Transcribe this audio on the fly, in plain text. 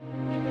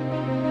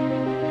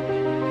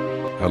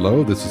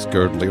Hello, this is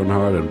Gerd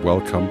Leonhard and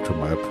welcome to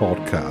my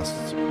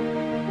podcast.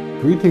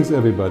 Greetings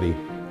everybody.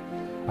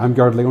 I'm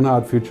Gerd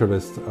Leonhard,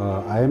 futurist.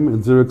 I'm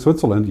in Zurich,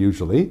 Switzerland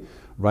usually.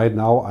 Right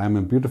now I'm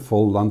in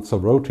beautiful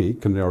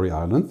Lanzarote, Canary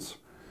Islands,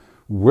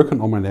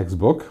 working on my next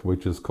book,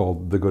 which is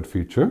called The Good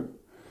Future,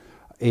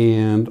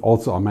 and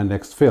also on my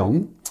next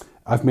film.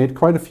 I've made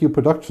quite a few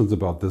productions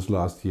about this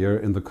last year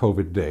in the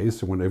COVID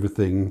days when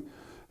everything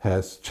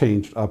has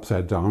changed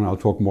upside down. I'll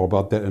talk more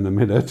about that in a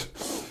minute.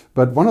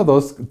 But one of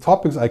those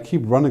topics I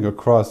keep running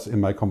across in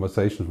my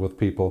conversations with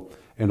people,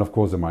 and of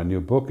course in my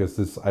new book, is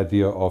this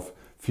idea of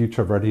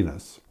future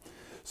readiness.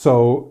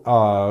 So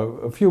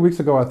a few weeks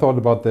ago I thought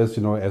about this,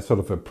 as sort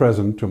of a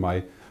present to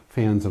my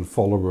fans and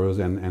followers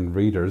and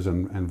readers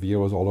and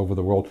viewers all over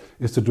the world,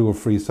 is to do a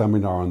free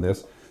seminar on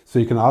this. So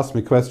you can ask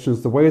me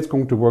questions. The way it's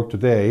going to work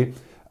today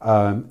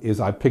is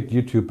I picked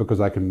YouTube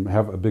because I can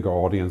have a bigger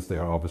audience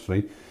there,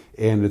 obviously,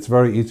 and it's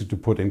very easy to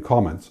put in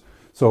comments.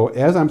 So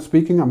as I'm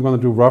speaking, I'm going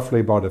to do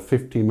roughly about a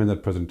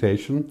 15-minute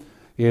presentation.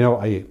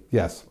 I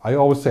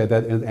always say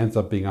that it ends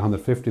up being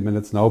 150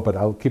 minutes now, but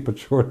I'll keep it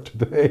short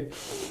today.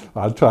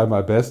 I'll try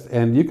my best.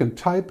 And you can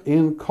type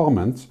in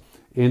comments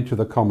into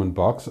the comment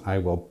box. I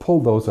will pull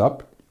those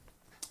up.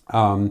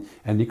 And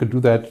you can do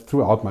that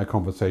throughout my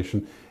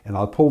conversation. And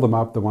I'll pull them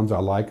up, the ones I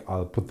like,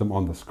 I'll put them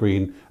on the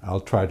screen. I'll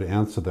try to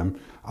answer them.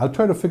 I'll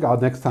try to figure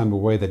out next time a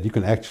way that you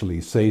can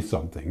actually say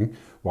something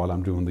while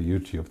I'm doing the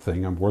YouTube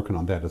thing. I'm working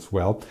on that as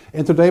well.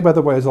 And today, by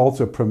the way, is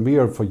also a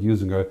premiere for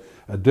using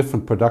a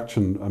different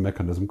production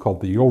mechanism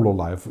called the YOLO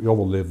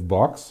Live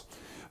box,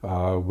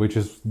 which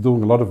is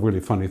doing a lot of really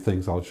funny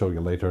things. I'll show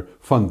you later.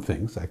 Fun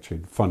things,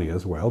 actually funny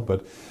as well.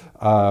 But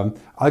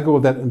I'll go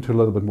with that into a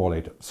little bit more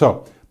later.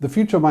 So, the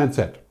future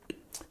mindset.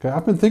 Okay,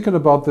 I've been thinking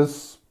about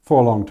this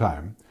for a long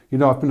time.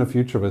 I've been a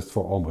futurist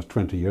for almost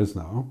 20 years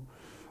now.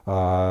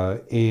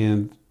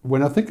 And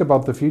when I think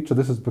about the future,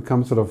 this has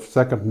become sort of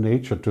second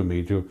nature to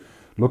me to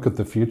look at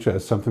the future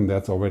as something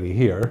that's already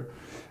here.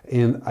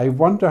 And I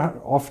wonder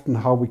often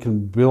how we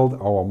can build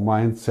our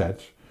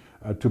mindset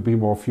to be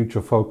more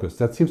future focused.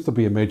 That seems to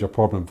be a major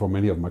problem for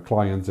many of my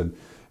clients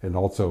and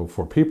also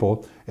for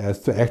people,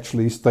 as to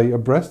actually stay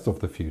abreast of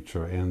the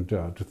future and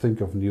to think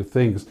of new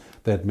things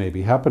that may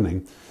be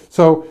happening.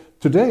 So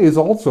today is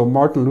also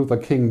Martin Luther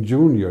King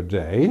Jr.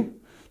 Day,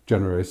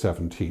 January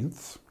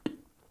 17th.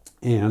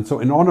 And so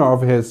in honor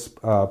of his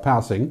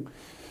passing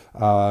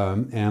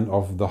and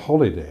of the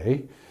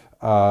holiday,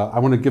 I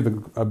want to give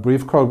a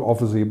brief quote.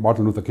 Obviously,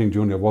 Martin Luther King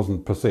Jr.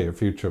 wasn't per se a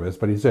futurist,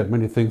 but he said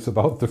many things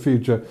about the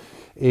future.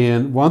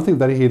 And one thing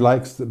that he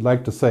liked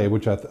to say,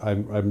 which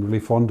I'm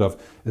really fond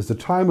of, is the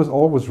time is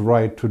always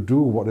right to do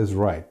what is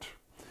right.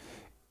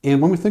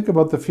 And when we think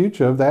about the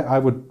future, that I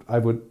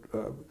would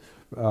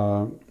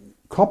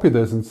copy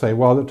this and say,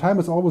 well, the time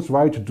is always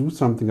right to do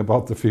something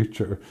about the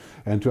future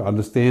and to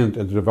understand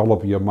and to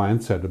develop your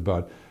mindset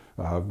about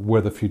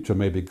where the future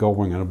may be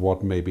going and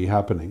what may be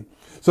happening.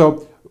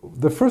 So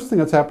the first thing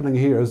that's happening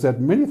here is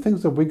that many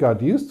things that we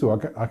got used to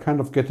are kind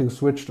of getting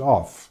switched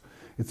off.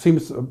 It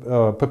seems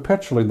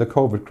perpetually in the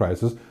COVID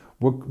crisis,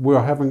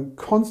 we're having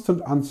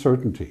constant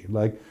uncertainty.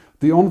 Like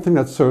the only thing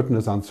that's certain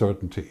is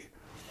uncertainty.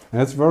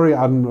 And it's very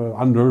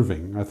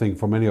unnerving, I think,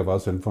 for many of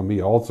us and for me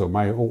also.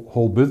 My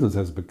whole business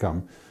has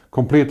become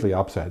completely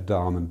upside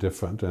down and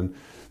different. And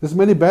there's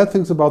many bad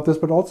things about this,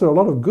 but also a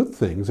lot of good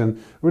things.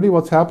 And really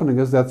what's happening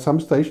is that some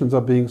stations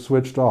are being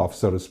switched off,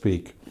 so to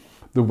speak,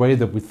 the way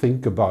that we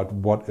think about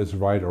what is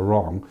right or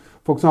wrong.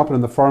 For example,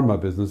 in the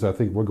pharma business, I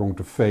think we're going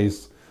to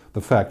face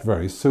the fact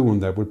very soon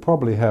that we'll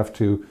probably have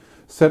to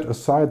set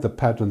aside the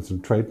patents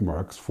and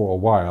trademarks for a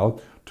while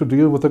to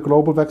deal with the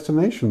global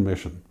vaccination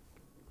mission.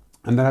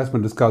 And that has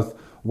been discussed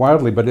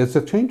widely, but it's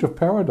a change of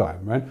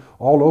paradigm, right?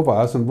 All over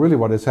us, and really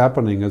what is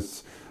happening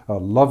is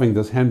loving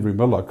this Henry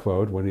Miller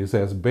quote when he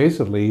says,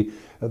 basically,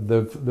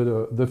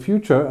 the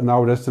future and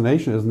our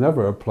destination is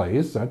never a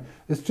place, right?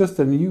 It's just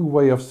a new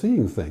way of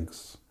seeing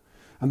things.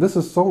 And this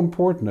is so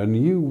important, a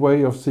new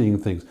way of seeing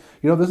things.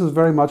 This is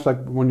very much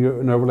like when you're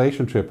in a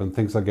relationship and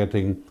things are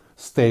getting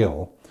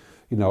stale.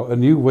 A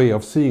new way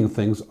of seeing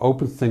things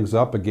opens things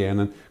up again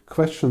and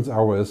questions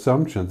our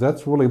assumptions.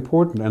 That's really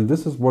important. And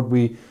this is what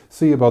we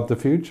see about the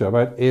future,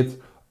 right? It's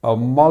a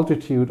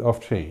multitude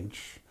of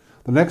change.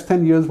 The next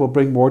 10 years will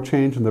bring more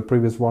change than the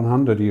previous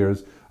 100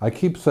 years. I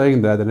keep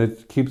saying that and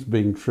it keeps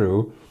being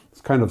true.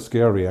 It's kind of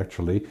scary,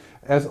 actually.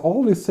 As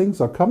all these things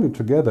are coming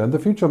together, and the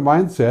future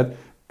mindset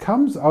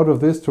comes out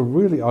of this to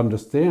really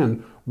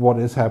understand what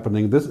is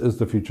happening. This is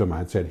the future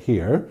mindset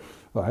here,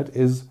 right,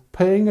 is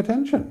paying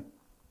attention.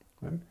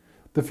 Right?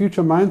 The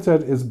future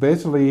mindset is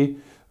basically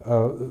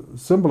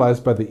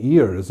symbolized by the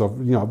ears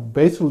of,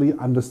 basically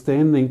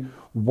understanding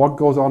what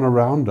goes on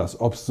around us,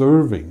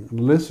 observing,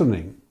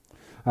 listening.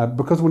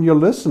 Because when you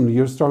listen,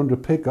 you're starting to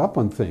pick up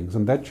on things,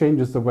 and that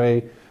changes the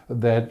way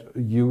that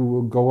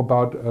you go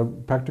about a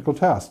practical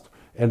task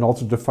and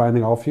also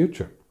defining our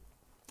future.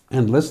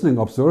 And listening,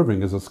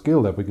 observing is a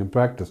skill that we can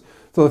practice.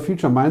 So the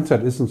future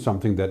mindset isn't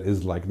something that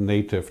is like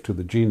native to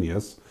the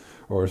genius,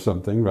 or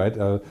something, right?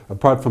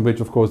 Apart from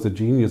which, of course, the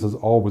genius is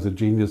always a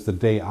genius the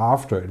day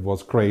after it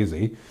was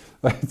crazy.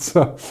 It's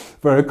a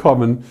very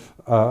common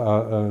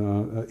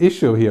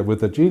issue here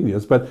with the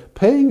genius, but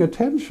paying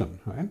attention,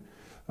 right?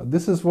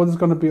 This is what it's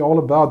going to be all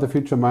about. The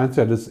future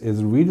mindset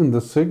is reading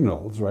the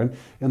signals, right?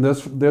 And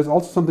there's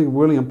also something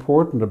really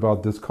important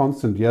about this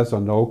constant yes or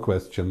no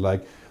question.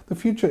 Like, the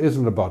future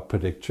isn't about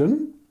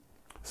prediction.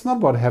 It's not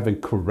about having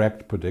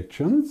correct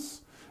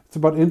predictions. It's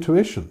about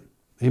intuition,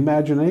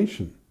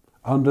 imagination,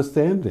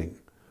 understanding,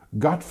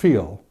 gut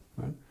feel.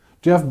 Right?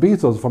 Jeff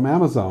Bezos from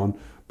Amazon,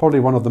 probably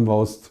one of the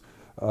most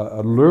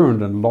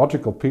learned and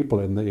logical people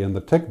in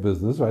the tech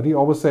business, right? He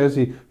always says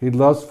he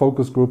loves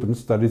focus group and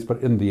studies,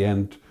 but in the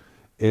end,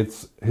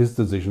 it's his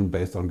decision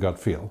based on gut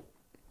feel.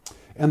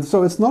 And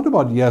so it's not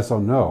about yes or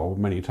no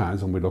many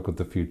times when we look at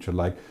the future,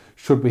 like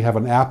should we have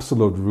an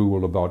absolute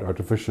rule about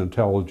artificial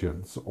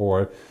intelligence,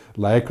 or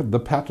like the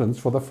patents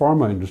for the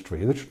pharma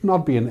industry. There should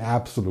not be an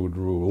absolute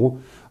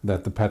rule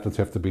that the patents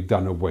have to be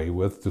done away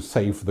with to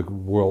save the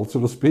world,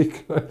 so to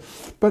speak.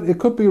 But it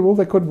could be a rule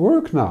that could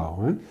work now.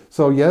 Right?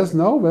 So yes,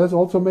 no, there's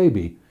also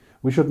maybe.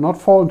 We should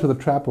not fall into the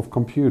trap of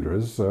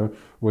computers,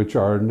 which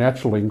are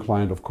naturally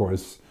inclined, of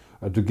course,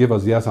 to give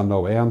us yes or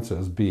no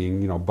answers,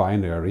 being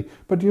binary,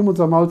 but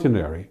humans are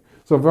multinary.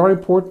 So very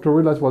important to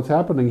realize what's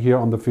happening here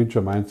on the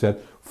future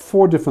mindset.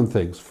 4 different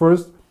things.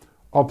 First,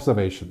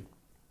 observation.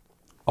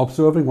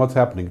 Observing what's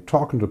happening,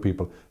 talking to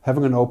people,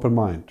 having an open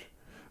mind.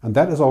 And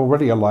that is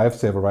already a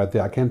lifesaver right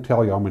there. I can't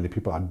tell you how many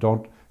people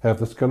don't have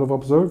the skill of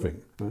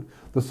observing. Right?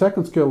 The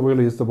second skill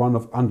really is the one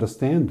of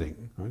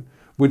understanding, right?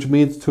 Which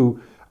means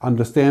to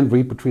understand,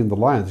 read between the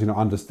lines.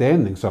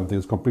 Understanding something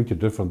is completely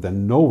different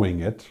than knowing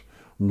it.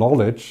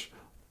 Knowledge,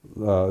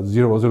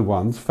 zeros and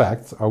ones,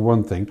 facts are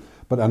one thing,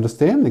 but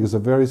understanding is a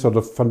very sort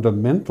of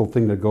fundamental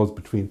thing that goes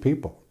between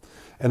people.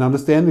 And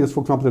understanding is, for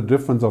example, the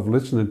difference of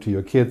listening to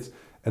your kids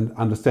and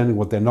understanding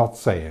what they're not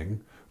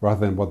saying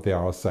rather than what they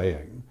are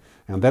saying.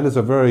 And that is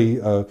a very,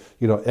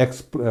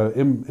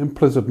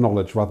 implicit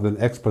knowledge rather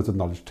than explicit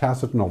knowledge,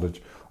 tacit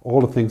knowledge,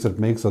 all the things that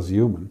makes us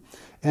human.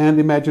 And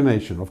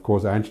imagination, of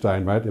course,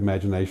 Einstein, right?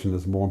 Imagination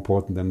is more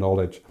important than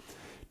knowledge.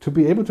 To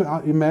be able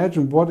to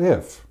imagine what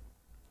if.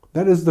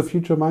 That is the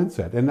future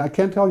mindset. And I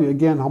can't tell you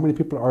again how many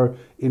people are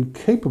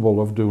incapable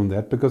of doing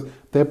that because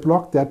they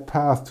block that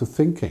path to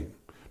thinking,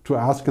 to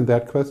asking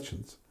that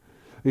questions.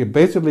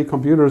 Basically,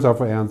 computers are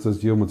for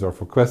answers, humans are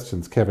for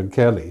questions. Kevin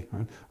Kelly,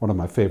 right? One of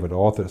my favorite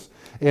authors.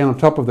 And on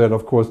top of that,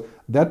 of course,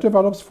 that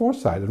develops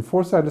foresight. And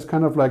foresight is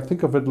kind of like,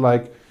 think of it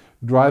like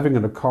driving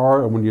in a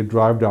car, and when you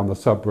drive down the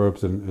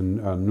suburbs in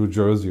New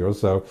Jersey or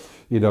so,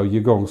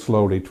 you're going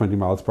slowly, 20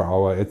 miles per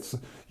hour. It's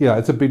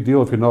a big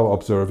deal if you know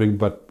observing,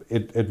 but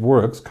it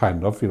works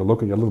kind of,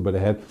 looking a little bit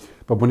ahead.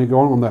 But when you're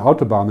going on the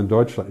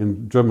Autobahn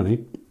in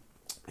Germany,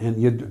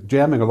 and you're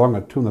jamming along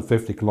at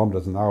 250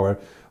 kilometers an hour,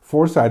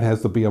 foresight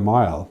has to be a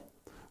mile,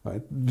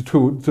 right,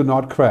 to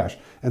not crash.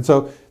 And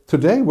so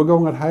today we're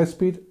going at high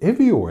speed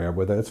everywhere,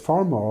 whether it's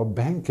pharma or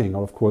banking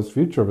or, of course,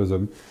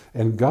 futurism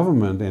and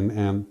government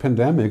and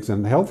pandemics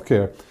and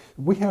healthcare.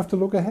 We have to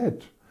look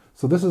ahead.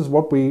 So this is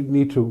what we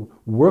need to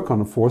work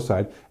on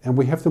foresight, and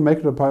we have to make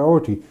it a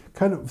priority.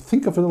 Kind of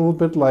think of it a little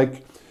bit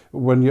like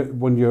when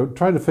you're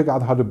trying to figure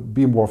out how to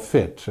be more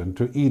fit and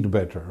to eat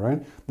better,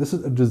 right? This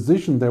is a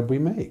decision that we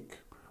make,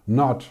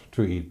 not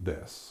to eat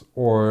this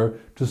or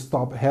to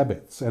stop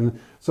habits. And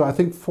so I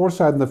think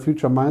foresight in the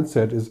future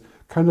mindset is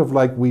kind of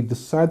like we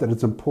decide that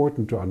it's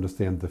important to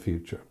understand the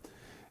future.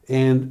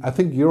 And I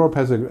think Europe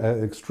has an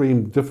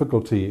extreme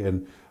difficulty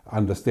in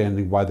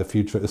understanding why the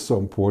future is so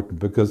important,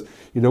 because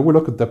we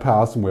look at the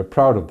past and we're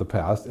proud of the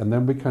past, and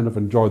then we kind of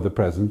enjoy the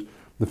present.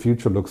 The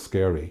future looks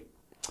scary.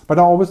 But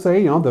I always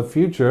say, the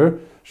future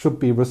should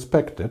be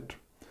respected,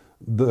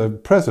 the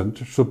present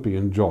should be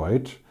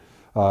enjoyed,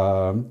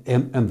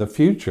 and the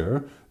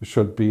future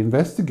should be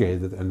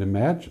investigated and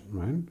imagined,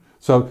 right?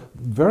 So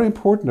very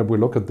important that we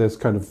look at this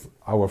kind of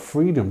our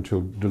freedom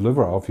to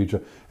deliver our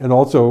future, and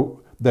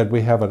also that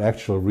we have an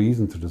actual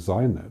reason to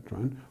design it,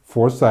 right?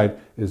 Foresight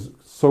is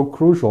so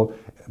crucial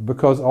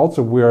because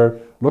also we're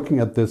looking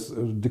at this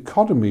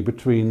dichotomy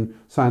between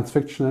science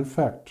fiction and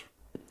fact.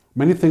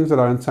 Many things that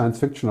are in science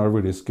fiction are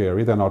really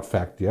scary. They're not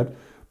fact yet,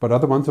 but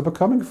other ones are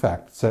becoming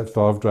fact.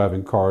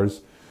 Self-driving cars,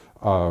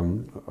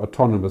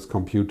 autonomous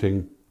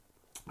computing,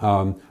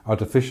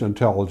 artificial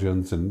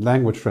intelligence and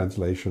language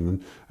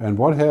translation and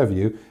what have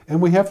you.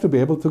 And we have to be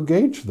able to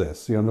gauge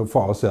this,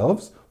 for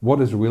ourselves.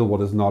 What is real,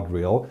 what is not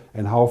real,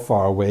 and how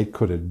far away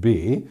could it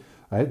be?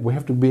 Right? We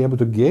have to be able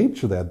to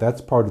gauge that.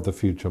 That's part of the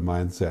future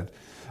mindset.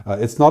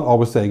 It's not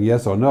always saying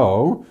yes or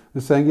no.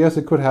 It's saying yes,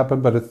 it could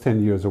happen, but it's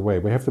 10 years away.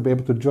 We have to be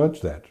able to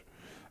judge that.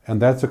 And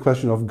that's a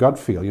question of gut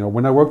feel.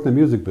 When I worked in the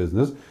music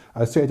business,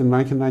 I said in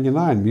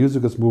 1999,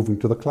 music is moving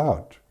to the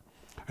cloud.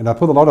 And I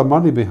put a lot of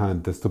money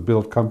behind this to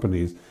build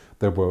companies.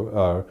 that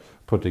were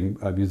putting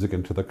music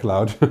into the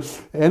cloud.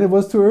 And it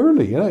was too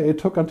early. It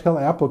took until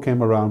Apple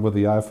came around with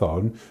the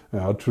iPhone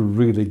to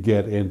really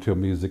get into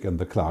music in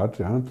the cloud.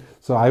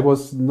 So I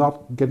was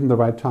not getting the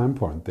right time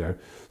point there.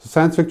 So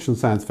science fiction,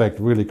 science fact,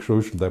 really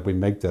crucial that we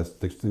make this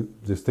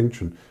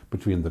distinction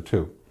between the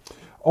two.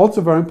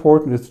 Also very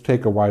important is to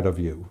take a wider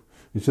view.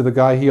 You see the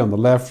guy here on the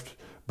left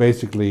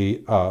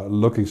basically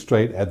looking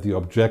straight at the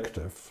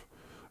objective,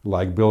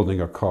 like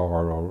building a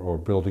car or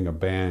building a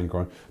bank,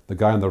 or the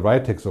guy on the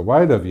right takes a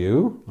wider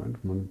view. Right?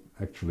 I'm going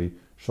to actually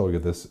show you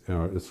this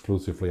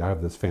exclusively. I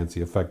have this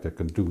fancy effect that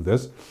can do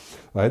this.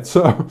 Right?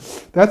 So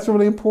that's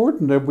really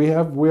important that we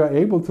are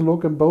able to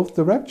look in both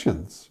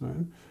directions.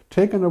 Right?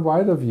 Taking a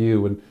wider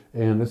view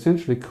and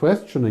essentially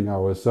questioning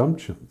our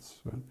assumptions.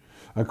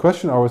 Right?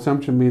 Question our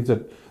assumption means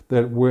that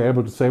we're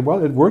able to say,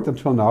 well, it worked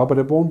until now, but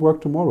it won't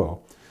work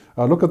tomorrow.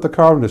 Look at the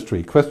car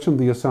industry. Question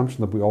the assumption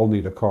that we all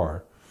need a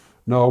car.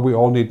 No, we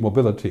all need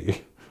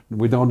mobility.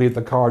 We don't need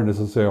the car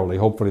necessarily.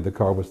 Hopefully the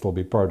car will still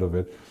be part of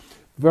it.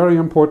 Very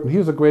important.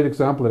 Here's a great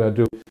example that I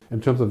do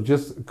in terms of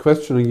just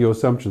questioning your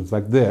assumptions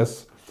like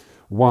this.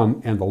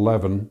 1 and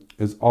 11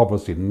 is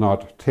obviously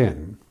not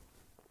 10.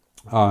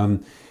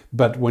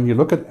 But when you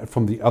look at it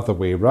from the other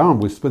way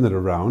around, we spin it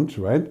around,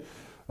 right?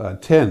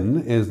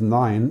 10 is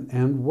 9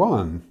 and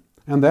 1.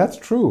 And that's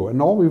true.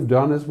 And all we've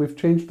done is we've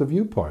changed the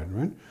viewpoint,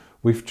 right?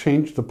 We've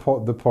changed the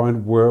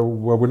point where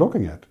we're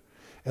looking at.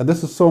 And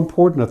this is so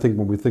important, I think,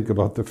 when we think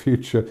about the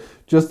future.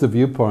 Just the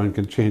viewpoint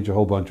can change a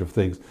whole bunch of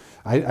things.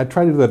 I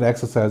try to do that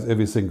exercise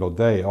every single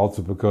day,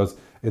 also because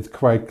it's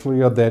quite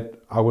clear that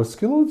our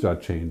skills are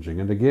changing.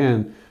 And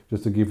again,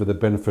 just to give you the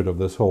benefit of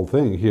this whole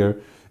thing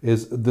here,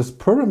 is this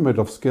pyramid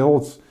of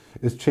skills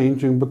is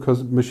changing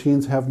because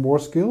machines have more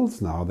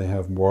skills now. They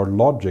have more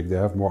logic, they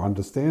have more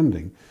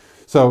understanding.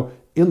 So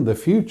in the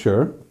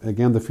future,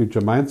 again, the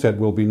future mindset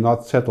will be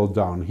not settled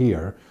down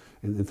here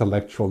in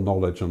intellectual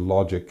knowledge and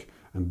logic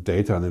and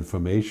data and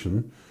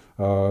information.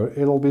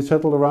 It'll be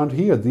settled around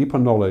here, deeper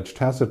knowledge,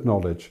 tacit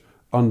knowledge,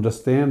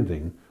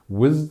 understanding,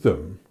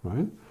 wisdom,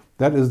 right?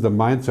 That is the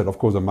mindset. Of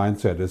course, a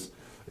mindset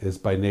is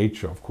by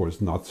nature, of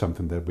course, not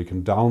something that we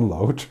can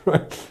download,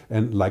 right?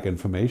 And like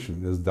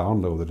information is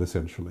downloaded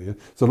essentially.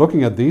 So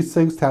looking at these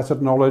things,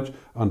 tacit knowledge,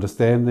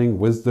 understanding,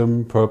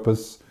 wisdom,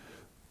 purpose,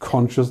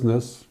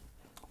 consciousness,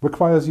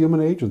 requires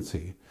human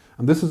agency.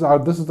 And this is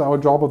our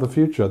job of the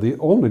future. The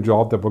only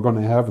job that we're going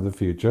to have in the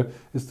future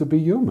is to be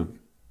human.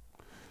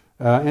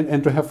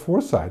 And to have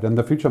foresight. And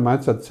the future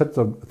mindset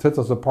sets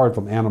us apart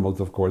from animals,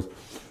 of course.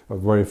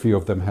 Very few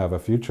of them have a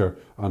future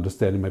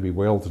understanding. Maybe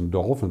whales and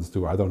dolphins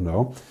do, I don't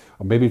know.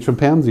 Or maybe a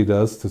chimpanzee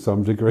does to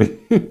some degree.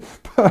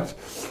 But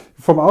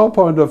from our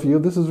point of view,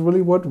 this is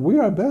really what we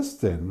are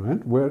best in,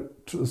 right? We're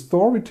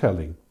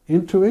storytelling,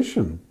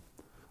 intuition.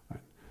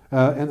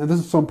 And this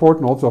is so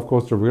important also, of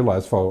course, to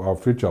realize for our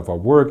future of our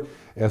work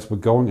as we're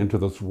going into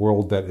this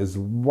world that is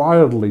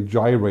wildly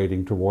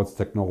gyrating towards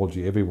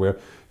technology everywhere.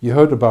 You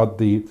heard about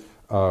the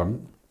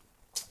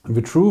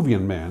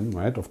Vitruvian Man,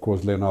 right? Of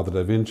course, Leonardo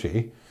da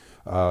Vinci,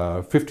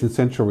 15th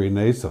century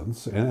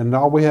Renaissance. And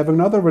now we have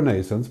another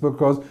Renaissance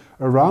because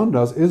around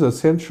us is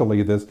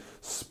essentially this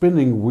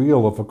spinning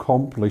wheel of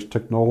accomplished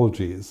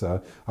technologies.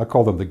 I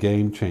call them the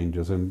game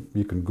changers, and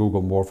you can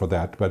Google more for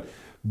that. But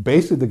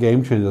basically the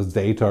game changers,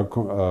 data,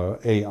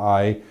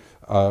 AI,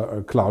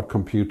 cloud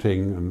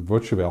computing and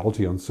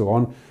virtuality and so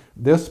on,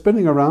 they're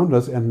spinning around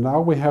us, and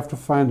now we have to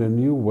find a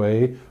new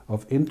way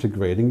of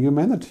integrating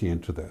humanity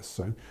into this.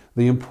 Right?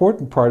 The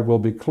important part will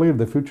be clear.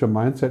 The future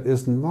mindset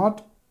is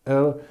not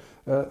a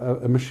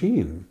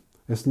machine.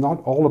 It's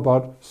not all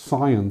about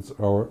science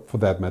or, for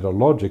that matter,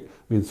 logic.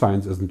 I mean,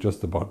 science isn't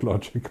just about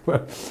logic,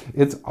 but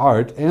it's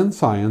art and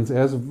science.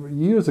 As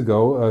years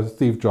ago,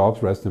 Steve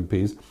Jobs, rest in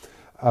peace,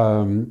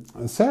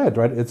 said,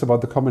 right? It's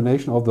about the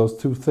combination of those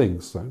two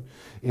things. Right?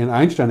 And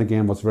Einstein,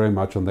 again, was very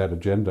much on that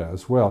agenda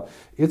as well.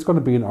 It's going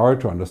to be an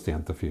art to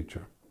understand the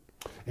future.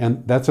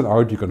 And that's an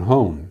art you can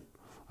hone.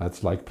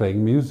 That's like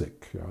playing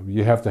music.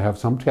 You have to have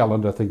some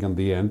talent, I think, in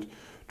the end,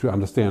 to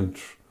understand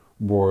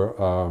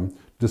more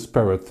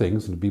disparate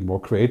things and be more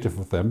creative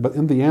with them. But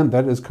in the end,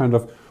 that is kind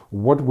of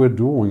what we're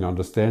doing,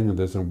 understanding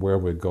this and where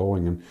we're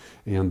going,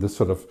 and this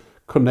sort of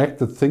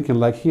connected thinking.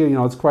 Like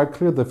here, it's quite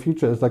clear the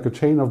future is like a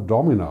chain of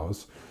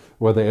dominoes,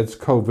 whether it's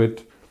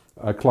COVID,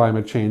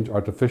 climate change,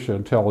 artificial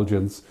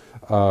intelligence,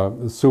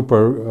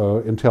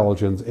 super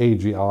intelligence,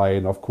 AGI,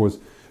 and of course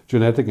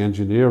genetic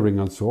engineering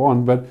and so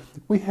on. But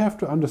we have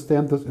to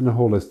understand this in a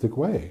holistic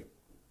way.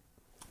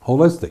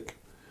 Holistic.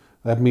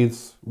 That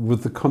means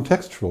with the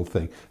contextual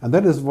thing. And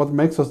that is what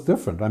makes us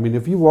different. I mean,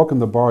 if you walk in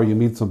the bar, you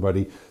meet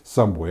somebody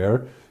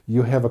somewhere,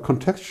 you have a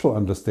contextual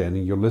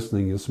understanding, you're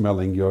listening, you're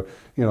smelling, you're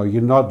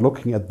not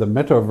looking at the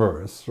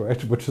metaverse,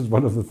 right? Which is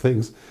one of the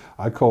things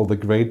I call the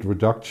great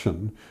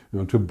reduction,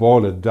 to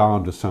boil it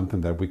down to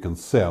something that we can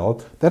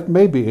sell. That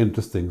may be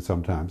interesting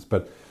sometimes,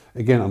 but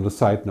again, on the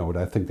side note,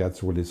 I think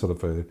that's really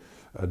sort of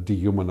a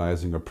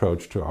dehumanizing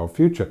approach to our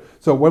future.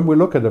 So when we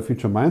look at a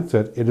future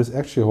mindset, it is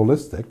actually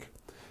holistic.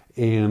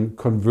 and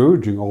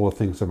converging all the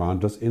things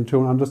around us into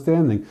an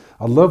understanding.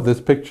 I love this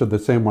picture, the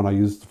same one I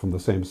used from the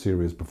same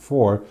series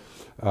before,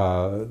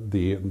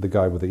 the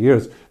guy with the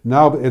ears.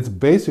 Now it's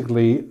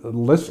basically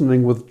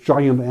listening with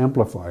giant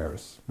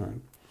amplifiers.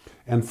 Right?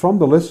 And from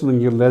the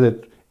listening, you let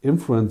it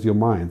influence your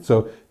mind.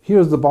 So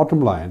here's the bottom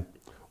line.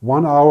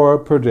 1 hour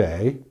per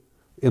day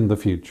in the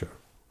future.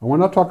 And we're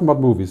not talking about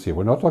movies here.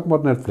 We're not talking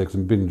about Netflix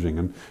and binging.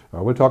 And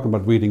we're talking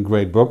about reading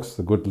great books.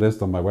 A good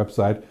list on my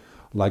website.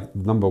 Like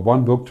number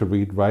 1 book to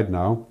read right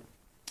now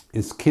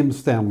is Kim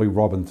Stanley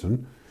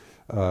Robinson,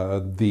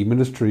 The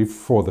Ministry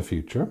for the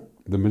Future.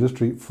 The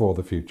Ministry for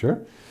the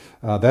Future.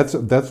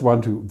 That's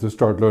one to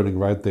start learning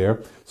right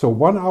there. So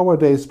 1 hour a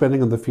day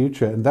spending in the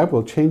future, and that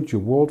will change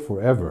your world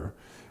forever,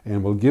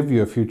 and will give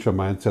you a future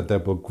mindset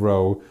that will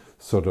grow,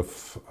 sort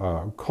of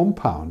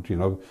compound. You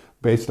know,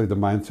 basically the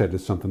mindset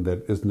is something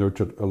that is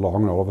nurtured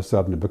along, and all of a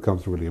sudden it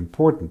becomes really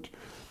important.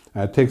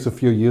 It takes a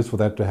few years for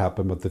that to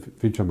happen, but the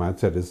future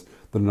mindset is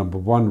the number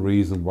 1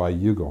 reason why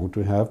you're going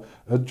to have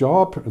a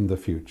job in the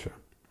future.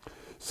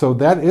 So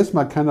that is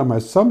my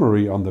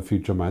summary on the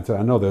future mindset.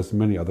 I know there's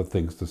many other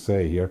things to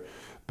say here,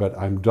 but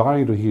I'm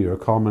dying to hear your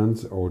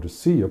comments or to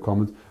see your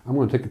comments. I'm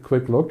going to take a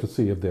quick look to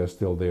see if they're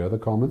still there, the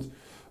comments.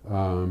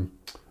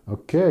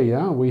 Okay,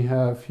 yeah, we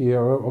have here,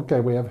 okay,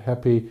 we have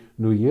Happy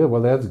New Year.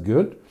 Well, that's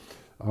good.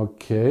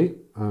 Okay,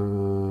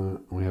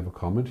 we have a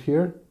comment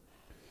here.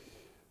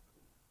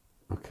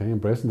 Okay,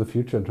 embracing the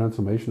future and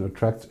transformation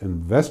attracts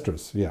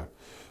investors. Yeah,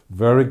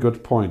 very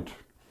good point.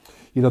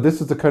 You know,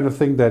 this is the kind of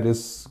thing that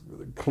is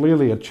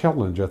clearly a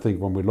challenge, I think,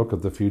 when we look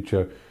at the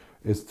future,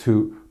 is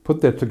to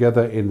put that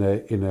together in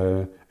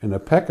a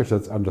package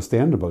that's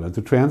understandable and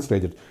to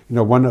translate it. You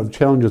know, one of the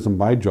challenges in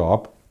my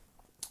job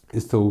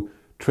is to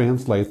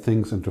translate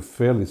things into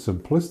fairly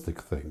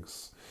simplistic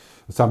things,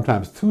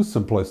 sometimes too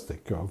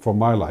simplistic for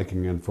my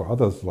liking and for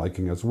others'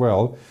 liking as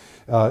well,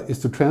 is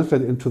to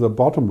translate it into the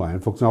bottom line.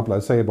 For example, I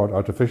say about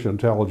artificial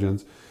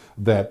intelligence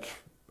that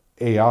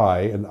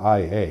AI and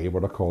IA,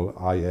 what I call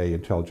IA,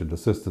 intelligent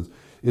assistance,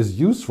 is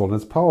useful and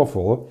it's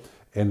powerful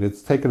and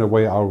it's taken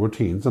away our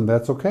routines, and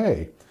that's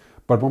okay.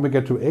 But when we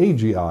get to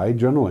AGI,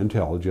 general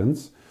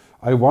intelligence,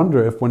 I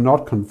wonder if we're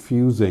not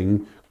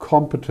confusing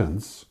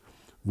competence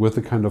with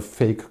a kind of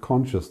fake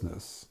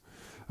consciousness.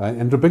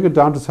 And to bring it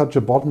down to such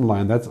a bottom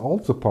line, that's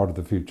also part of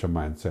the future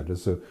mindset,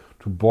 is to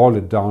boil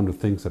it down to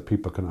things that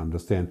people can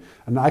understand.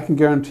 And I can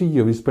guarantee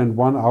you, we spend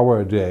 1 hour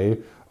a day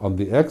on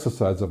the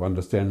exercise of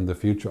understanding the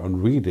future,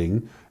 on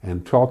reading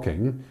and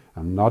talking,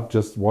 and not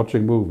just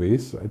watching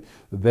movies, right?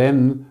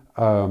 Then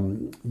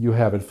you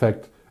have, in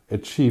fact,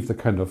 achieved a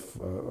kind of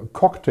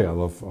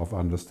cocktail of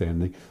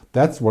understanding.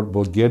 That's what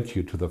will get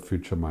you to the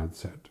future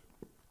mindset.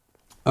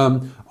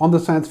 On the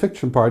science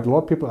fiction part, a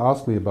lot of people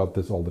ask me about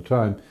this all the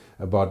time,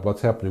 about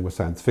what's happening with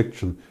science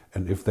fiction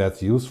and if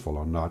that's useful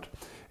or not.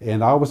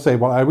 And I always say,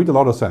 well, I read a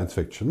lot of science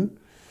fiction,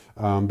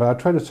 but I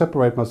try to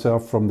separate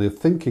myself from the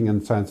thinking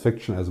in science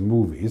fiction as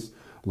movies,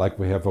 like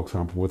we have, for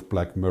example, with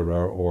Black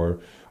Mirror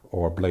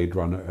or Blade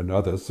Runner and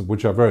others,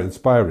 which are very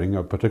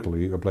inspiring,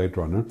 particularly Blade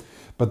Runner.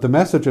 But the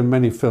message in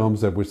many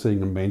films that we're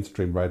seeing in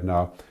mainstream right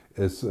now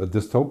is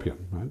dystopian.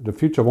 Right? The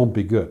future won't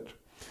be good.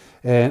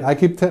 And I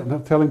keep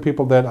telling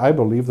people that I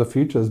believe the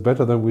future is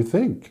better than we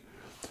think.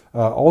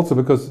 Also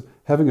because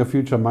having a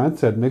future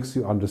mindset makes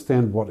you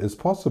understand what is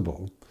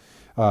possible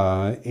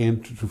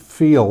and to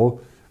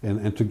feel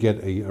and to get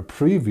a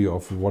preview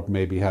of what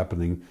may be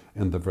happening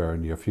in the very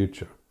near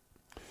future.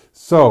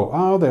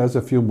 So, there's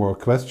a few more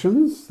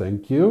questions.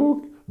 Thank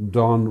you.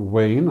 Don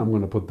Wayne, I'm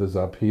going to put this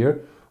up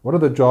here. What are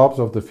the jobs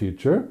of the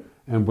future?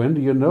 And when do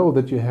you know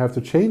that you have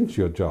to change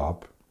your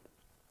job?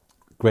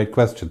 Great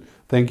question.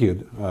 Thank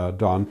you,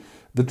 Don.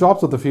 The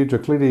jobs of the future,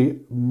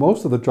 clearly,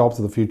 most of the jobs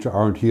of the future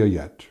aren't here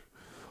yet.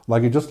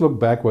 Like, you just look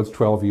backwards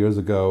 12 years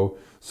ago,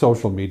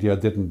 social media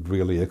didn't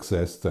really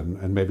exist,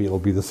 and maybe it'll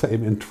be the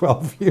same in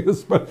 12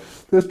 years, but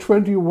there's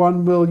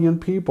 21 million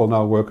people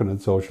now working in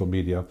social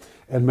media,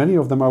 and many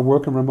of them are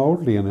working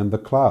remotely and in the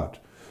cloud.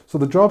 So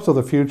the jobs of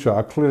the future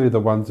are clearly the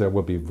ones that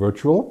will be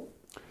virtual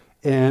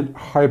and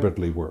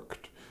hybridly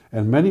worked.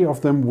 And many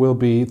of them will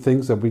be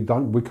things that we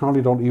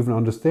currently don't even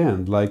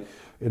understand, like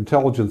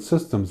intelligent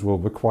systems will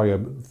require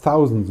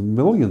thousands,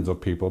 millions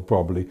of people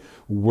probably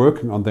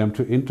working on them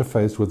to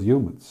interface with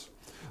humans.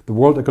 The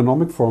World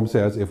Economic Forum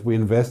says if we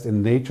invest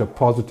in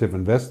nature-positive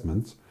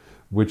investments,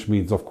 which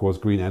means, of course,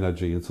 green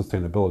energy and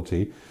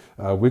sustainability,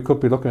 we could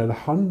be looking at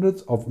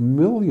hundreds of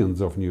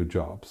millions of new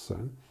jobs.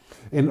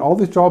 And all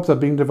these jobs are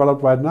being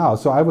developed right now.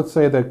 So I would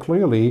say that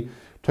clearly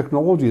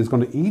technology is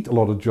going to eat a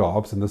lot of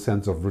jobs in the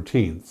sense of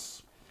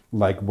routines,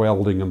 like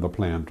welding in the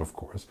plant, of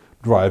course,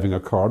 driving a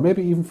car,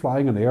 maybe even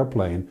flying an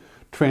airplane,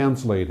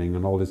 translating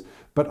and all this.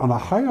 But on a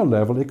higher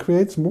level, it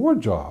creates more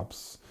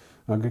jobs.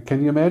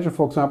 Can you imagine,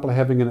 for example,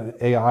 having an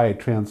AI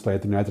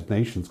translate the United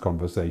Nations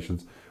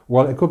conversations?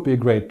 Well, it could be a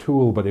great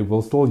tool, but it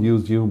will still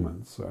use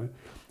humans. Right?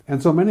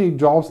 And so many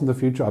jobs in the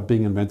future are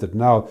being invented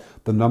now.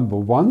 The number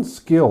one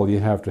skill you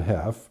have to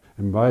have,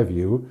 in my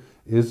view,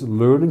 is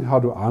learning how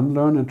to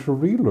unlearn and to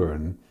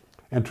relearn.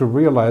 and to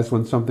realize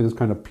when something is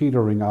kind of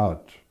petering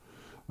out,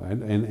 right?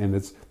 And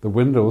it's the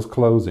window is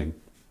closing.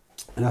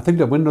 And I think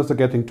the windows are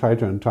getting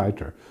tighter and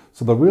tighter.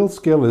 So the real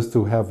skill is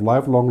to have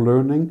lifelong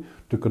learning,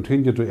 to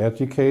continue to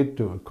educate,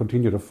 to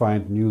continue to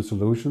find new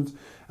solutions.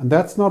 And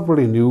that's not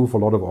really new for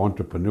a lot of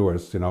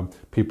entrepreneurs,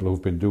 people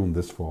who've been doing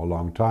this for a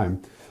long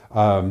time.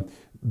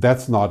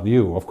 That's not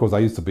new. Of course, I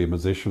used to be a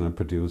musician and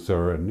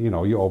producer, and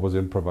you're always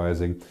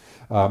improvising.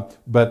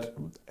 But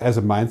as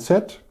a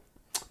mindset,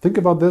 think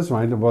about this,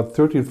 right? About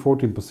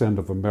 13-14%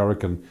 of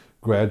American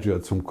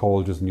graduates from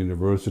colleges and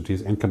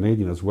universities, and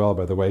Canadian as well,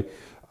 by the way,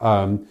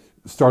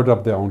 start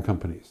up their own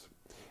companies.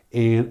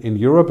 And in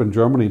Europe and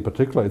Germany in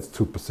particular, it's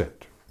 2%.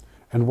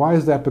 And why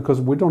is that? Because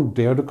we don't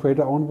dare to create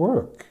our own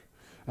work.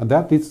 And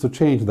that needs to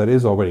change. That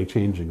is already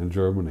changing in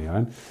Germany.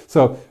 Right?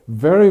 So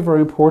very,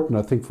 very important,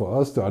 I think,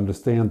 for us to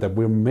understand that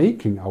we're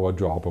making our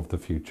job of the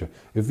future.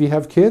 If we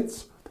have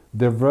kids,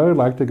 they're very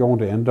likely going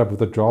to end up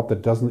with a job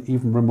that doesn't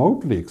even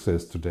remotely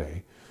exist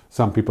today.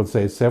 Some people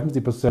say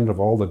 70% of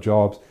all the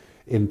jobs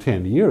in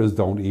 10 years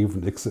don't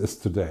even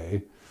exist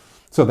today.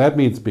 So that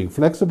means being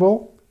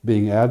flexible,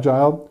 being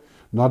agile,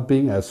 not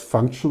being as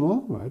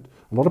functional, right?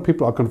 A lot of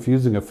people are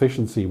confusing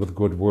efficiency with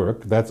good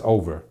work. That's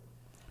over.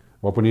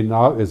 What we need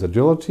now is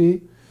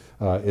agility,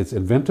 is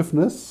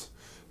inventiveness,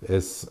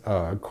 is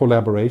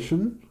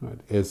collaboration, right?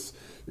 Is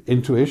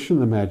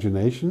intuition,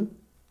 imagination.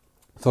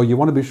 So you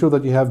want to be sure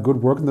that you have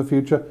good work in the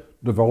future,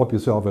 develop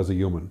yourself as a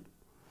human.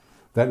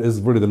 That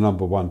is really the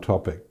number one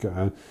topic.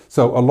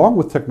 So along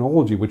with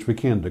technology, which we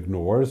can't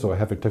ignore, so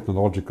having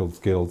technological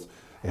skills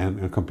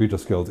and computer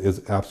skills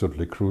is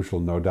absolutely crucial,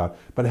 no doubt.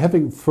 But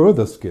having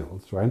further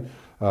skills, right,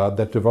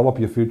 that develop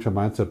your future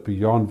mindset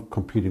beyond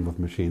competing with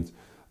machines,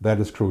 that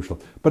is crucial.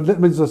 But let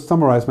me just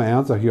summarize my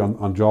answer here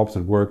on jobs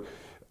and work.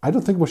 I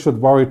don't think we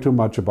should worry too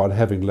much about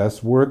having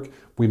less work.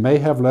 We may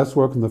have less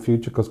work in the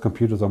future because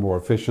computers are more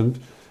efficient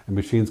and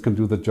machines can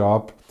do the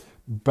job.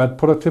 But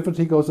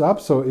productivity goes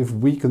up, so if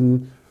we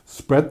can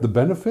spread the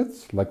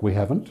benefits, like we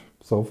haven't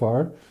so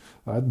far,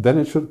 then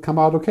it should come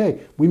out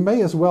okay. We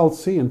may as well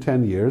see in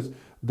 10 years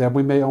that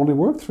we may only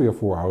work 3 or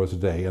 4 hours a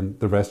day and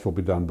the rest will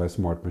be done by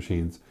smart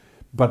machines,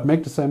 but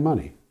make the same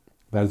money.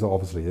 That is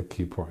obviously a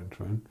key point,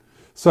 right?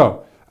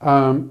 So,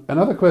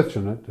 another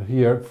question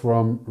here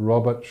from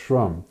Robert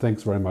Schrum.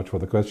 Thanks very much for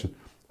the question.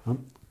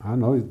 I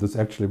know this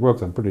actually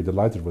works. I'm pretty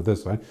delighted with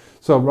this, right?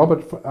 So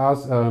Robert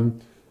asks,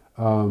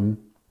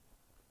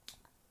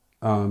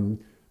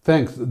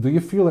 thanks. Do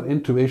you feel that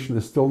intuition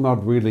is still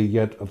not really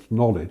yet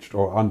acknowledged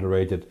or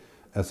underrated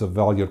as a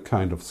valued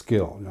kind of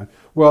skill? Right?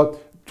 Well,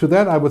 to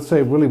that I would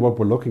say really what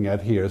we're looking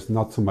at here is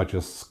not so much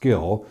a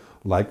skill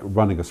like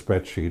running a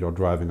spreadsheet or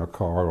driving a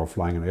car or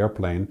flying an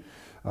airplane.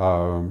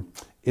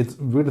 It's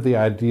really the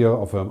idea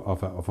of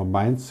a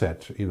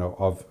mindset,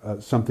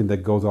 of something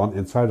that goes on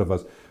inside of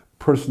us,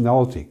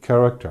 personality,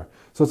 character.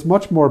 So it's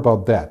much more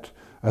about that.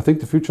 I think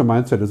the future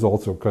mindset is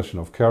also a question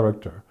of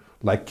character.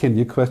 Like, can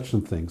you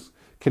question things?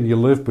 Can you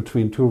live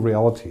between two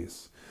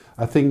realities?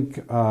 I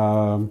think,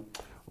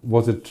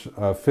 was it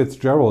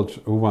Fitzgerald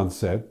who once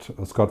said,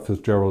 Scott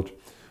Fitzgerald,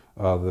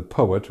 the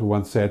poet, who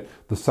once said,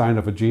 the sign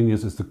of a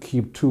genius is to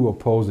keep two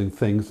opposing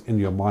things in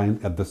your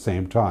mind at the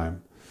same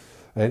time.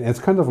 And it's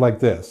kind of like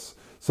this.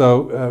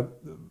 So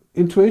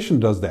intuition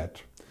does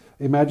that.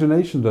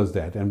 Imagination does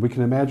that. And we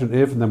can imagine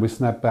if, and then we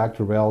snap back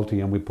to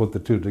reality and we put the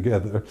two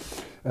together.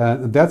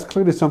 That's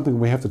clearly something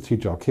we have to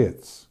teach our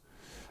kids.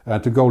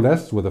 To go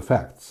less with the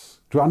facts.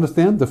 To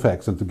understand the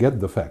facts and to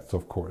get the facts,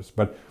 of course.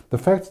 But the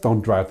facts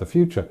don't drive the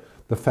future.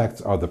 The facts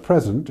are the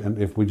present.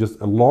 And if we just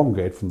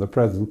elongate from the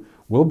present,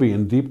 we'll be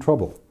in deep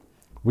trouble.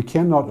 We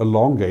cannot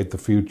elongate the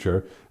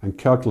future and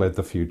calculate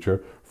the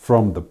future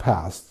from the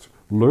past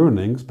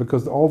learnings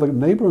because all the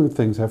neighboring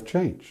things have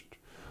changed.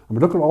 I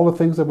mean, look at all the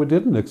things that we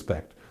didn't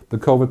expect. The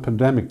COVID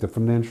pandemic, the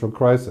financial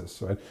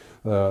crisis, right?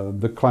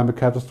 The climate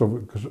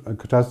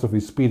catastrophe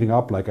speeding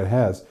up like it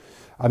has.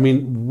 I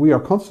mean, we are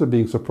constantly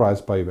being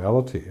surprised by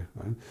reality.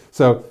 Right?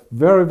 So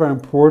very, very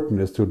important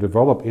is to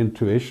develop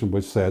intuition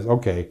which says,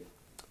 okay,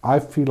 I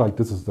feel like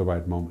this is the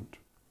right moment.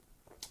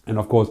 And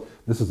of course,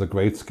 this is a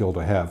great skill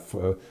to have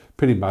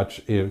pretty much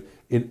in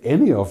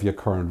any of your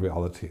current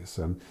realities.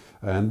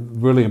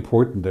 And really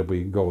important that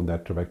we go in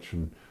that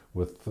direction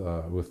with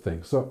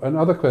things. So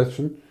another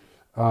question.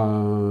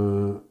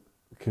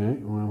 Okay,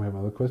 well, we have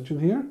another question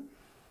here.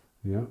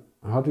 Yeah.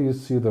 How do you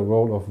see the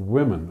role of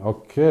women?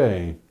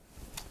 Okay.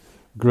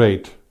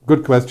 Great.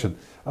 Good question.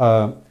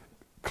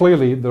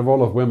 Clearly, the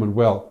role of women,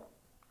 well,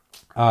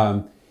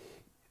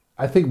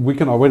 I think we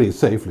can already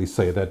safely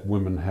say that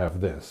women have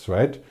this,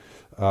 right?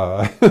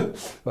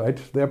 Right?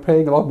 They're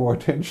paying a lot more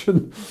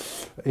attention.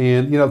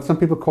 And, some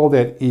people call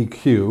that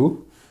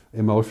EQ,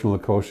 emotional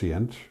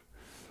quotient.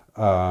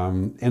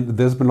 And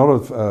there's been a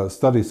lot of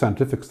studies,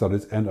 scientific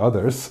studies and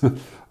others,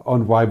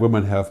 on why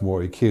women have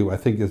more EQ. I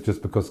think it's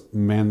just because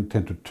men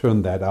tend to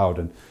turn that out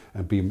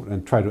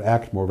and try to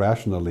act more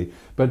rationally.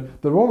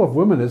 But the role of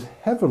women is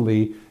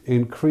heavily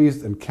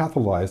increased and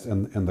catalyzed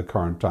in the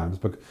current times,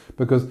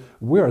 because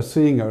we are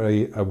seeing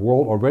a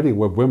world already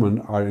where women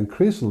are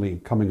increasingly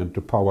coming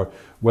into power,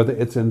 whether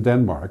it's in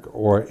Denmark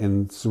or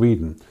in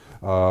Sweden.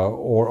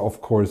 Or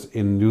of course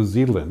in New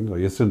Zealand,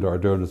 Jacinda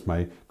Ardern is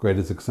my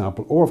greatest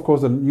example, or of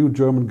course a new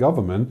German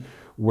government,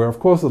 where of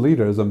course the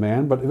leader is a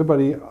man, but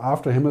everybody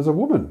after him is a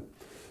woman.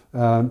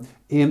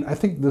 And I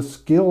think the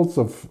skills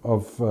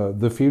of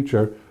the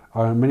future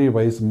are in many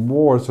ways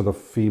more sort of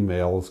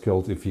female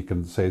skills, if you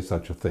can say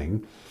such a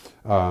thing.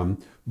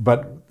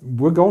 But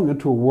we're going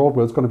into a world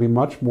where it's going to be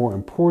much more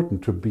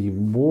important to be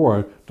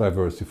more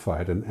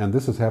diversified, and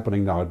this is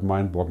happening now at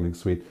mind-boggling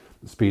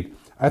speed.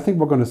 I think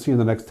we're going to see in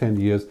the next 10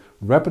 years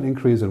rapid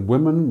increase in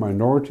women,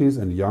 minorities,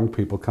 and young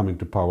people coming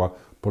to power,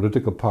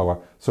 political power.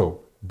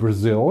 So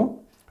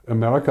Brazil,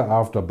 America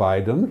after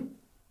Biden,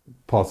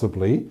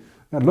 possibly.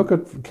 And look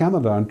at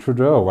Canada and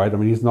Trudeau, right? I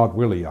mean, he's not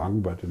really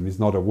young, and he's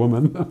not a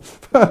woman.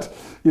 But,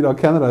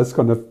 Canada is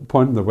going to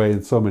point the way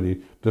in so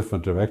many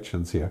different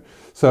directions here.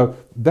 So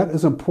that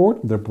is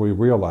important that we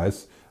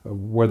realize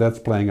where that's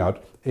playing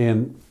out.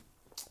 And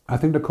I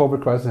think the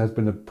COVID crisis has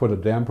put a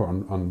damper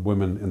on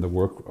women in the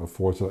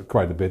workforce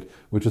quite a bit,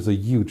 which is a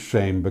huge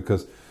shame,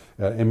 because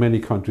in many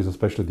countries,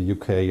 especially the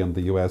UK and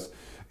the US,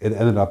 it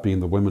ended up being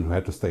the women who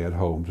had to stay at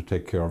home to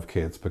take care of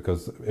kids,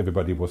 because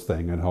everybody was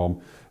staying at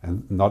home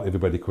and not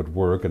everybody could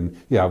work.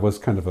 And yeah, it was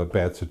kind of a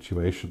bad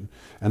situation.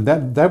 And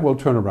that will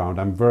turn around.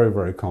 I'm very,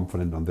 very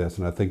confident on this.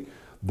 And I think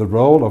the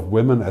role of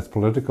women as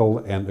political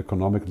and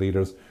economic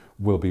leaders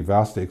will be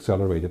vastly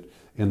accelerated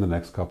in the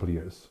next couple of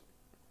years.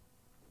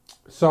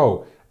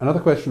 So, another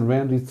question,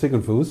 Randy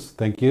Ziegenfuss,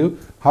 thank you.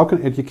 How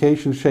can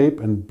education shape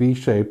and be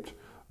shaped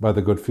by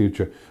the good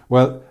future?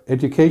 Well,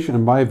 education,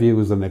 in my view,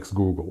 is the next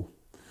Google.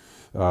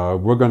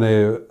 We're going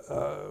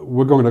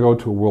to go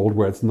to a world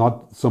where it's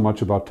not so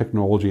much about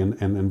technology and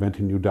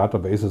inventing new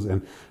databases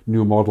and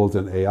new models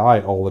and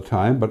AI all the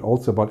time, but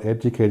also about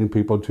educating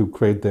people to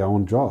create their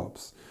own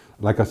jobs.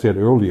 Like I said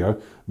earlier,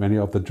 many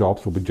of the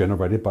jobs will be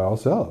generated by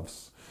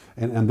ourselves.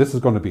 And this is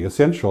going to be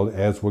essential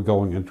as we're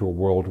going into a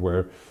world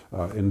where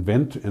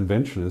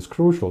invention is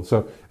crucial.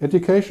 So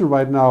education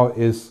right now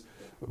is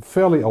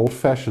fairly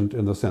old-fashioned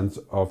in the sense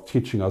of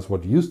teaching us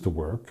what used to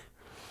work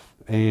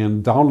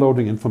and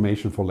downloading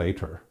information for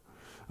later.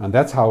 And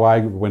that's how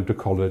I went to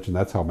college, and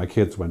that's how my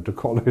kids went to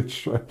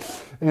college.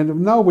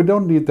 And now we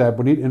don't need that.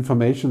 We need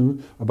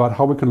information about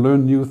how we can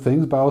learn new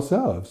things by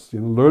ourselves.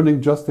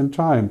 Learning just in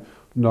time,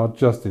 not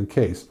just in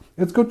case.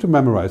 It's good to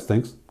memorize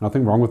things.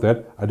 Nothing wrong with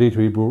that. I did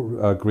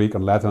Hebrew, Greek,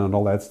 and Latin and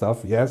all that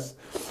stuff, yes.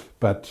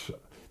 But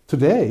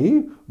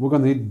today, we're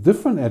going to need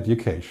different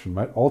education,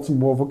 right? Also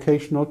more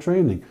vocational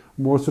training,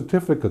 more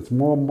certificates,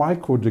 more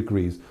micro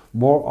degrees,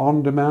 more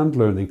on-demand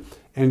learning.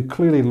 And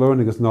clearly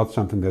learning is not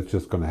something that's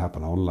just going to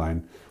happen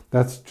online.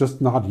 That's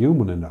just not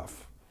human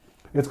enough.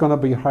 It's going to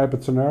be a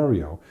hybrid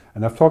scenario.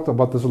 And I've talked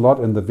about this a lot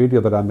in the video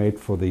that I made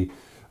for the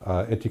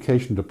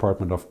Education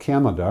Department of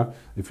Canada.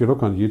 If you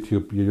look on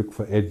YouTube, you look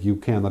for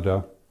Edu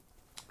Canada,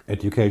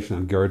 Education,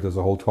 and Garrett, there's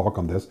a whole talk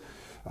on this,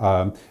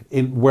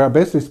 where I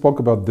basically spoke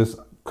about this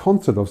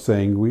concept of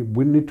saying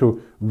we need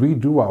to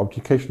redo our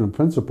educational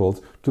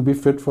principles to be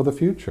fit for the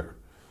future.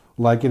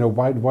 Like,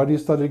 why do you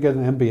study to get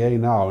an MBA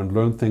now and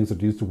learn things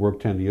that used to work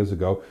 10 years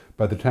ago?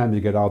 By the time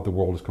you get out, the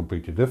world is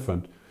completely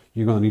different.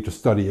 You're going to need to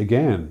study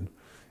again.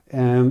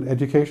 And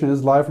education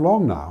is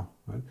lifelong now.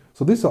 Right?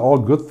 So these are all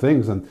good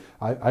things, and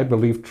I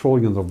believe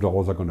trillions of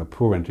dollars are going to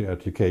pour into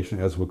education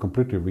as we're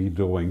completely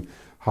redoing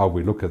how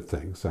we look at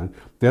things. And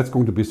that's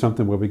going to be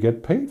something where we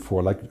get paid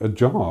for, like a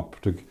job,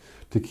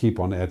 to keep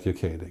on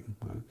educating.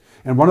 Right?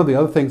 And one of the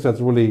other things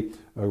that's really,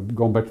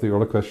 going back to the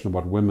earlier question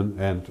about women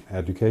and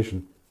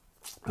education,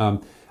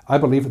 I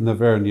believe in the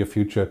very near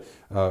future,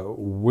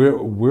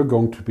 we're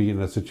going to be in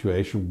a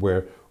situation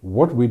where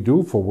what we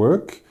do for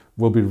work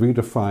will be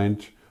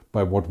redefined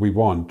by what we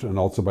want, and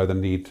also by the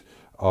need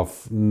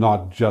of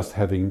not just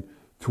having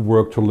to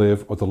work to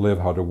live or to live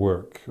how to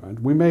work. Right?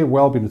 We may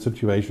well be in a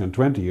situation in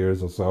 20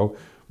 years or so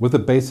with a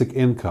basic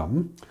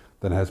income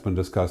that has been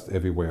discussed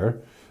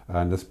everywhere,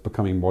 and it's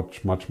becoming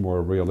much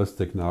more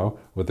realistic now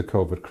with the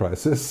COVID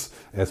crisis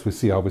as we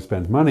see how we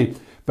spend money.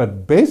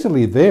 But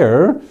basically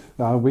there,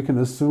 we can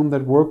assume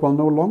that work will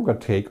no longer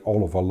take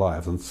all of our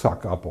lives and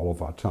suck up all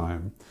of our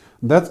time.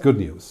 And that's good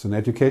news, and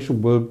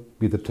education will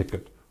be the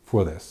ticket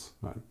for this.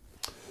 Right?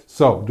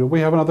 So, do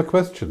we have another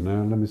question?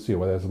 Let me see.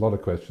 Well, there's a lot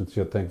of questions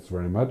here. Thanks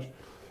very much.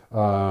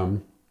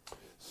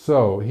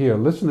 So here,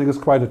 listening is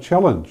quite a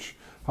challenge.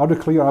 How to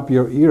clear up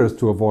your ears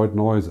to avoid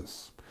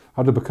noises.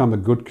 How to become a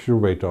good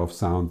curator of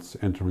sounds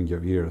entering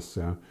your ears.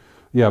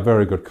 Yeah,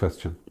 very good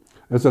question.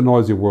 It's a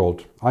noisy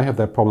world. I have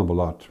that problem a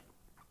lot.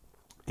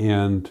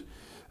 And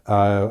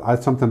I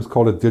sometimes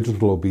call it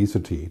digital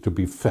obesity, to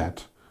be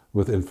fat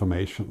with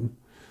information.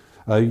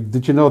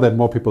 Did you know that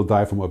more people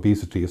die from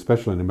obesity,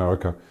 especially in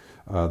America,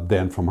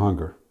 than from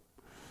hunger.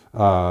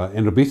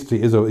 And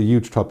obesity is a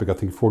huge topic. I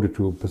think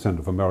 42%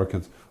 of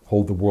Americans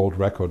hold the world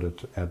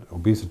record at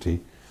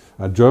obesity.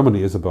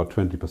 Germany is about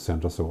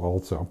 20% or so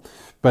also.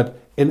 But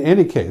in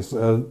any case,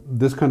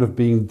 this kind of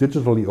being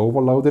digitally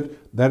overloaded,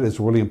 that is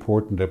really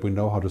important, that we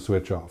know how to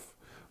switch off.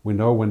 We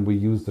know when we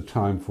use the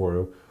time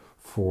for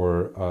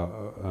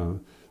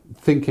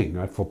thinking,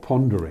 right, for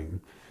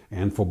pondering,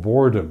 and for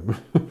boredom,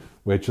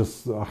 which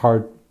is a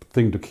hard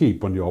thing to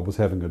keep when you're always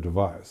having a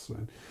device.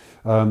 Right?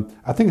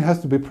 I think it has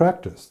to be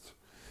practiced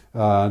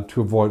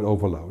to avoid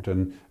overload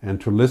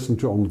and to listen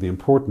to only the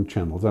important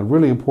channels. And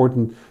really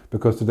important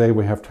because today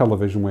we have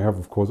television, we have,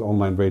 of course,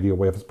 online radio,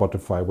 we have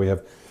Spotify, we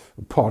have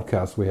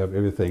podcasts, we have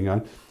everything.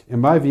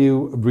 In my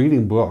view,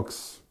 reading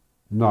books,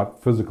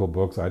 not physical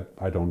books,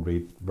 I don't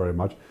read very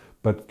much,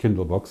 but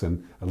Kindle books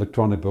and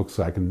electronic books,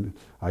 I can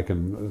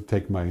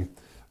take my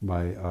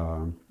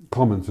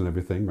comments and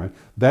everything, right?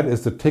 That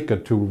is the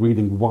ticket to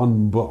reading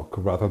one book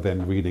rather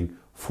than reading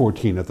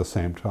 14 at the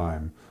same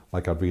time,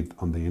 like I read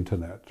on the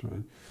internet,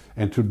 right?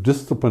 And to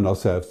discipline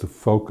ourselves to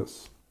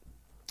focus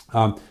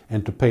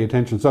and to pay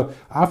attention. So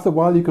after a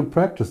while you can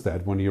practice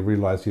that when you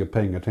realize you're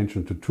paying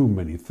attention to too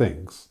many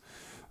things,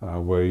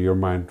 where your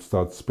mind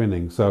starts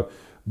spinning. So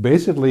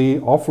basically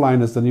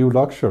offline is the new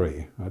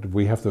luxury, right?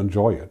 We have to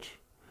enjoy it,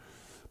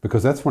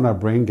 because that's when our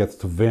brain gets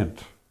to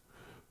vent,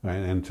 right?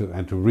 and to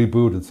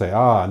reboot and say,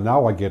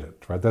 now I get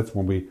it, right? That's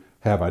when we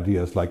have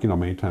ideas, like,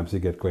 many times you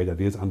get great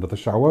ideas under the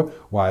shower.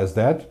 Why is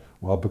that?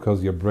 Well,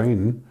 because your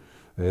brain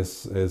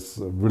is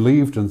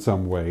relieved in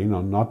some way,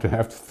 not to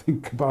have to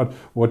think about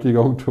what you're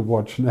going to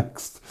watch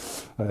next.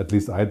 At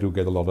least I do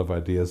get a lot of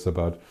ideas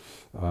about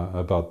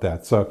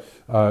that. So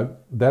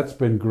that's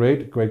been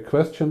great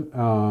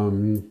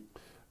question.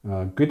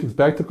 Greetings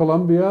back to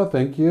Colombia,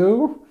 thank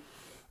you.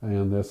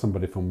 And there's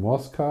somebody from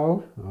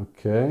Moscow.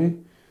 Okay.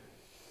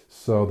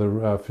 So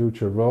the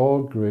future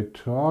role, great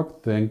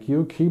talk, thank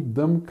you. Keep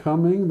them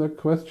coming, the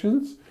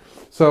questions.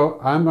 So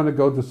I'm going to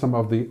go to some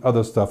of the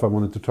other stuff I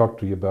wanted to talk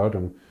to you about.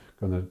 I'm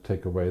going to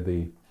take away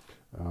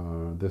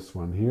this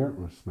one here.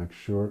 Let's make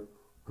sure.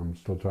 I'm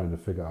still trying to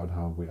figure out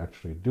how we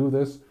actually do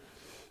this.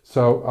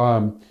 So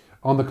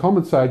on the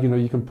comment side,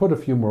 you can put a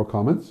few more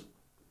comments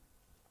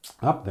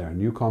up there,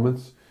 new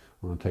comments.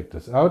 I'm going to take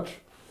this out.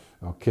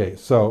 Okay,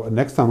 so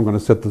next time I'm going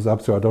to set this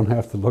up so I don't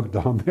have to look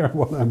down there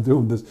while I'm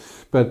doing this.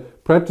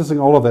 But practicing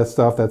all of that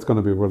stuff, that's going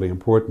to be really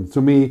important.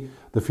 To me,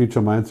 the future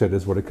mindset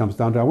is what it comes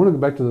down to. I want to go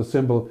back to the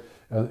symbol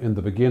in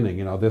the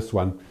beginning, this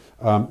one.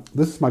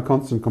 This is my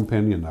constant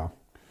companion now.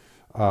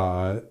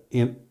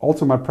 In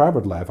also my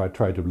private life, I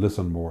try to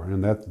listen more,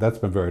 and that's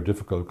been very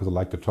difficult because I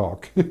like to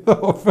talk.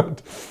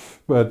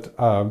 But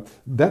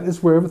that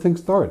is where everything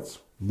starts.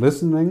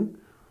 Listening,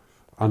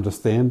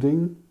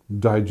 understanding,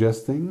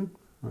 digesting,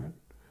 right?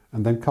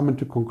 And then coming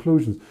to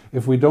conclusions.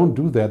 If we don't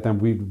do that, then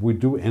we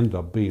do end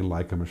up being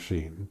like a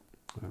machine.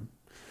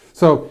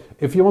 So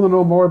if you want to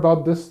know more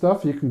about this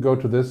stuff, you can go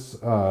to this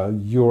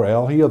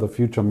URL here, the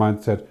Future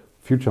Mindset,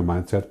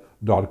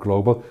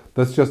 futuremindset.global.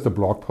 That's just a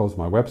blog post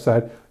on my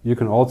website. You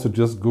can also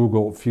just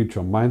Google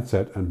Future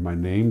Mindset and my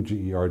name,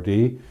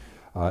 GERD.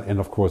 And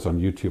of course on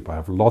YouTube, I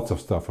have lots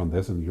of stuff on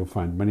this, and you'll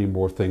find many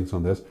more things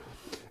on this.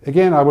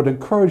 Again, I would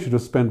encourage you to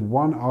spend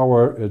 1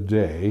 hour a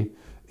day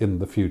in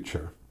the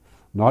future.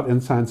 Not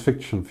in science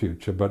fiction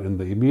future, but in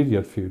the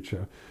immediate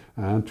future,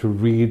 and to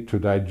read, to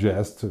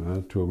digest,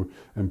 to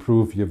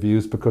improve your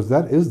views, because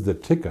that is the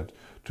ticket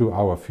to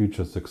our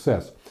future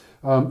success.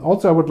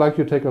 Also, I would like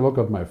you to take a look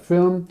at my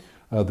film,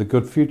 The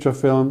Good Future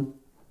Film,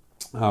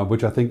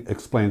 which I think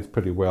explains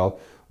pretty well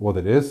what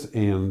it is,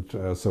 and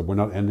so we're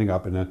not ending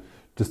up in a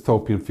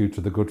dystopian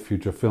future.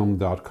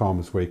 TheGoodFutureFilm.com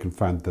is where you can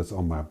find this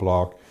on my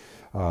blog,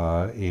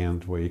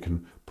 and where you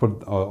can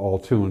put all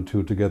two and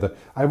two together.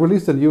 I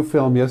released a new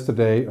film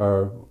yesterday,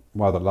 or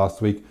rather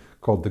last week,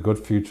 called The Good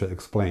Future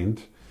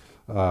Explained,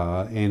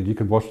 and you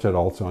can watch that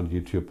also on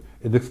YouTube.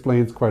 It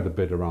explains quite a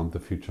bit around the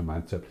future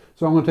mindset.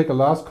 So I'm going to take a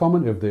last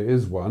comment if there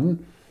is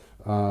one.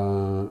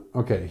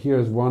 Okay,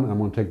 here's one. I'm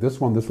going to take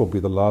this one. This will be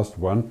the last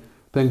one.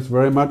 Thanks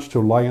very much to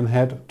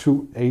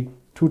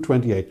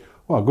Lionhead228.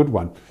 Oh, a good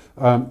one.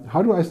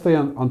 How do I stay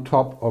on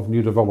top of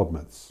new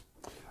developments?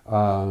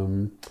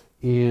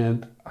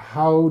 And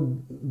how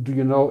do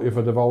you know if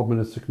a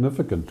development is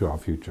significant to our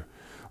future?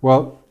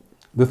 Well,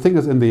 the thing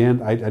is, in the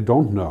end, I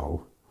don't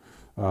know.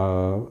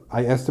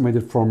 I estimate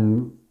it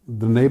from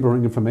the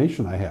neighboring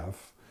information I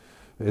have.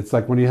 It's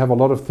like when you have a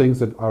lot of things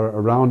that are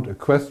around a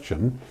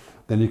question,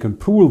 then you can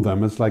pool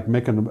them. It's like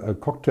making a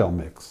cocktail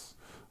mix,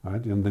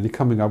 right? And then you're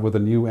coming up with a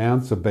new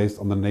answer based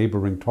on the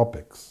neighboring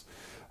topics.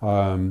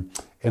 And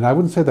I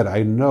wouldn't say that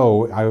I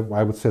know.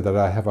 I would say that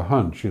I have a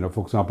hunch.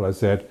 For example, I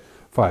said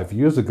 5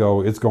 years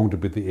ago, it's going to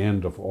be the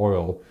end of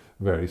oil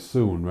very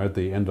soon, right?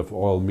 The end of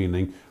oil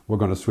meaning we're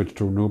going to switch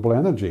to renewable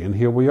energy. And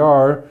here we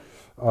are.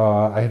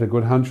 I had a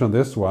good hunch on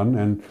this one.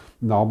 And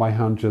now my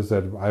hunch is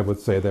that I would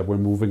say that we're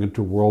moving into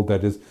a world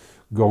that is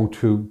going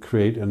to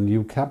create a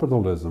new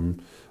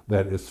capitalism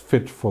that is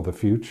fit for the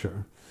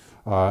future.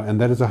 And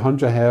that is a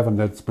hunch I have, and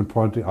that's been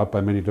pointed out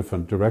by many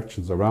different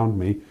directions around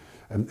me.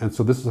 And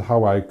so this is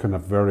how I kind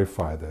of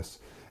verify this.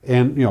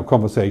 And,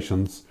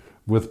 conversations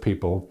with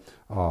people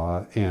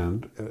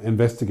and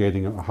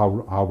investigating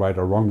how right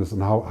or wrong this is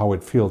and how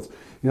it feels.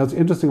 It's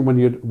interesting when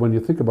you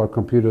think about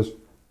computers.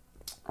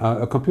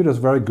 A computer is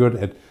very good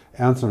at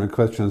answering a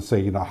question and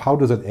say, how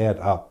does it add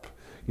up?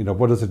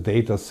 What does the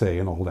data say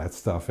and all that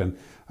stuff? And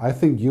I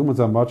think humans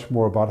are much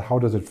more about how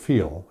does it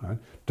feel? Right?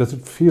 Does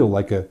it feel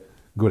like a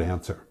good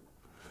answer?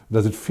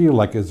 Does it feel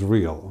like it's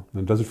real?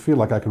 And does it feel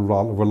like I can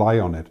rely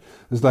on it?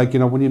 It's like,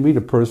 when you meet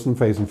a person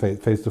face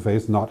to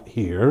face, not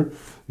here,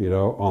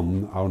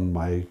 on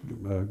my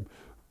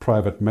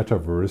private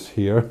metaverse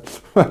here,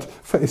 but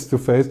face to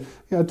face,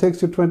 it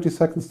takes you 20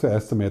 seconds to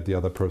estimate the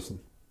other person.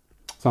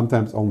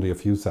 Sometimes only a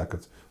few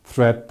seconds.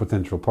 Threat,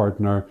 potential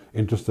partner,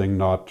 interesting,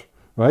 not,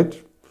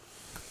 right?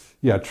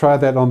 Yeah, try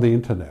that on the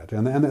internet.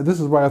 And this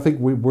is why I think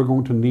we're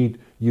going to need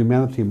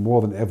humanity more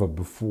than ever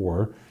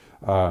before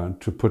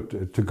to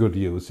put to good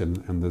use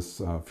in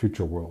this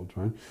future world,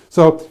 right?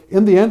 So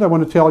in the end, I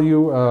want to tell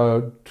you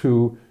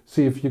to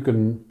see if you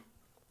can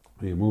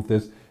move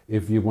this.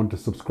 If you want to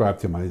subscribe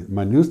to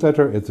my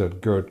newsletter, it's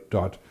at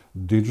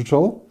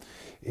gerd.digital.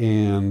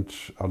 And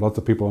lots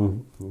of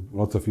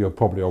you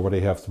probably already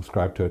have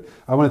subscribed to it.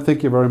 I want to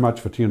thank you very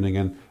much for tuning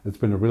in. It's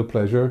been a real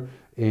pleasure.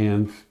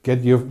 And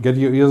get your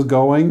ears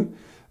going.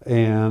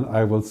 And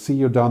I will see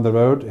you down the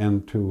road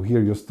and to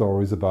hear your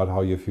stories about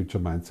how your future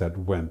mindset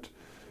went.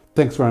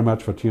 Thanks very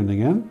much for tuning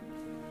in.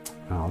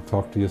 I'll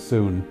talk to you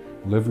soon.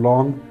 Live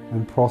long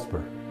and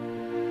prosper.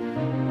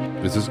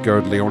 This is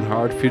Gerd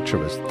Leonhard,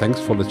 Futurist. Thanks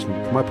for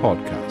listening to my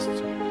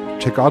podcast.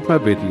 Check out my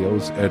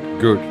videos at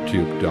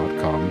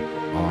gerdtube.com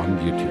on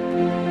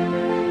YouTube.